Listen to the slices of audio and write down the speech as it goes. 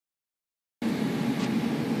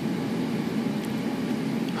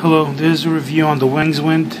Hello, this is a review on the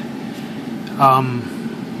Wingswind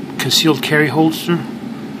concealed carry holster.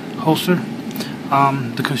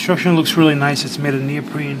 The construction looks really nice. It's made of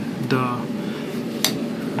neoprene. The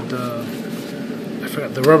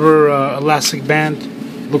rubber elastic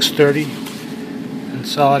band looks sturdy and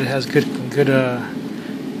solid. It has good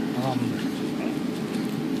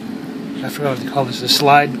I forgot what they call this, a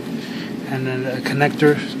slide, and then a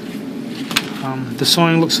connector. The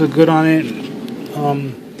sewing looks so good on it.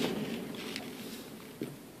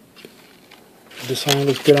 The sewing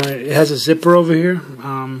looks good on it. It has a zipper over here.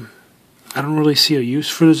 I don't really see a use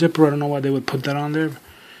for the zipper. I don't know why they would put that on there.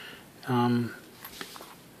 I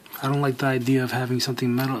don't like the idea of having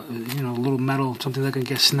something metal, a little metal, something that can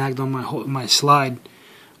get snagged on my slide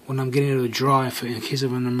when I'm getting it to draw, in case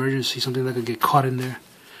of an emergency, something that could get caught in there.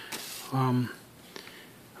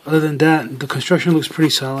 Other than that, the construction looks pretty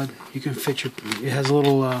solid. You can fit it has a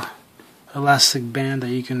little elastic band that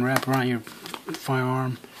you can wrap around your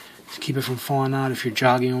firearm to keep it from falling out if you're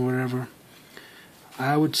jogging or whatever.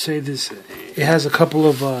 I would say it has a couple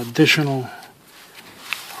of additional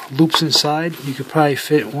loops inside. You could probably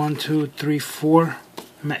fit 1, 2, 3, 4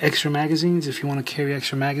 extra magazines if you want to carry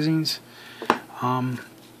extra magazines. I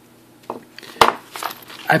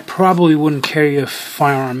probably wouldn't carry a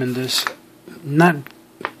firearm in this. Not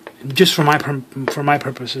just for my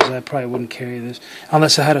purposes. I probably wouldn't carry this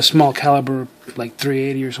unless I had a small caliber like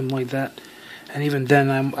 .380 or something like that. And even then,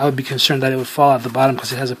 I would be concerned that it would fall at the bottom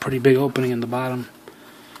because it has a pretty big opening in the bottom.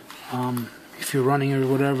 If you're running or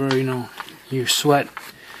whatever, you sweat.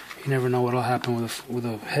 You never know what'll happen with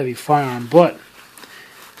a heavy firearm. But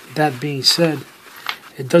that being said,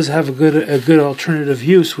 it does have a good alternative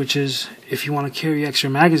use, which is if you want to carry extra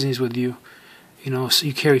magazines with you. So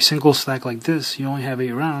you carry single stack like this. You only have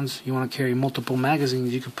 8 rounds. You want to carry multiple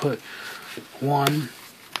magazines. You could put 1,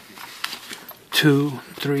 2,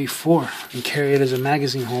 3, 4 and carry it as a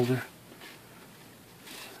magazine holder.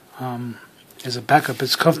 As a backup,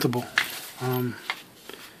 it's comfortable.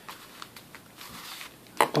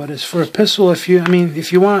 But as for a pistol, if you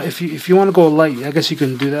want to go light, I guess you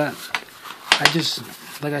can do that.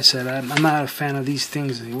 Like I said, I'm not a fan of these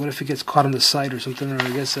things. What if it gets caught on the sight or something, or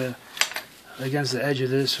against the edge of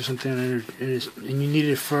this or something, and you need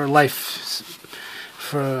it for a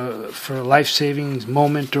life-saving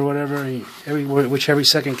moment or whatever, which every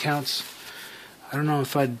second counts. I don't know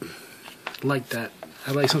if I'd like that.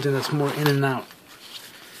 I like something that's more in and out.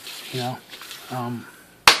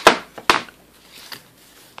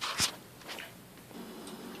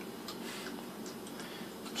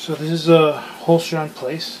 So this is a holster on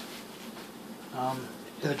place.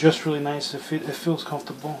 It adjusts really nice. It feels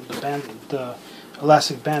comfortable. The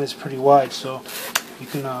elastic band is pretty wide, so you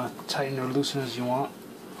can tighten or loosen as you want.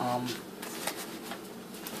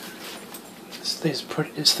 It stays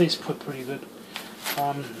put pretty good.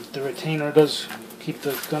 The retainer does keep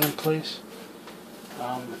the gun in place.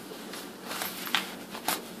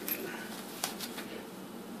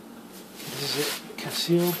 This is it,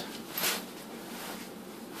 concealed.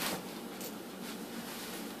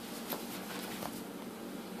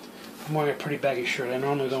 I'm wearing a pretty baggy shirt. I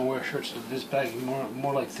normally don't wear shirts this baggy,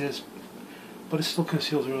 more like this, but it still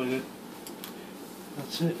conceals really good.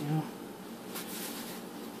 That's it,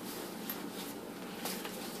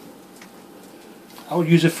 I would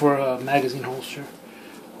use it for a magazine holster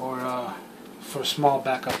or for a small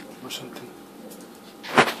backup or something.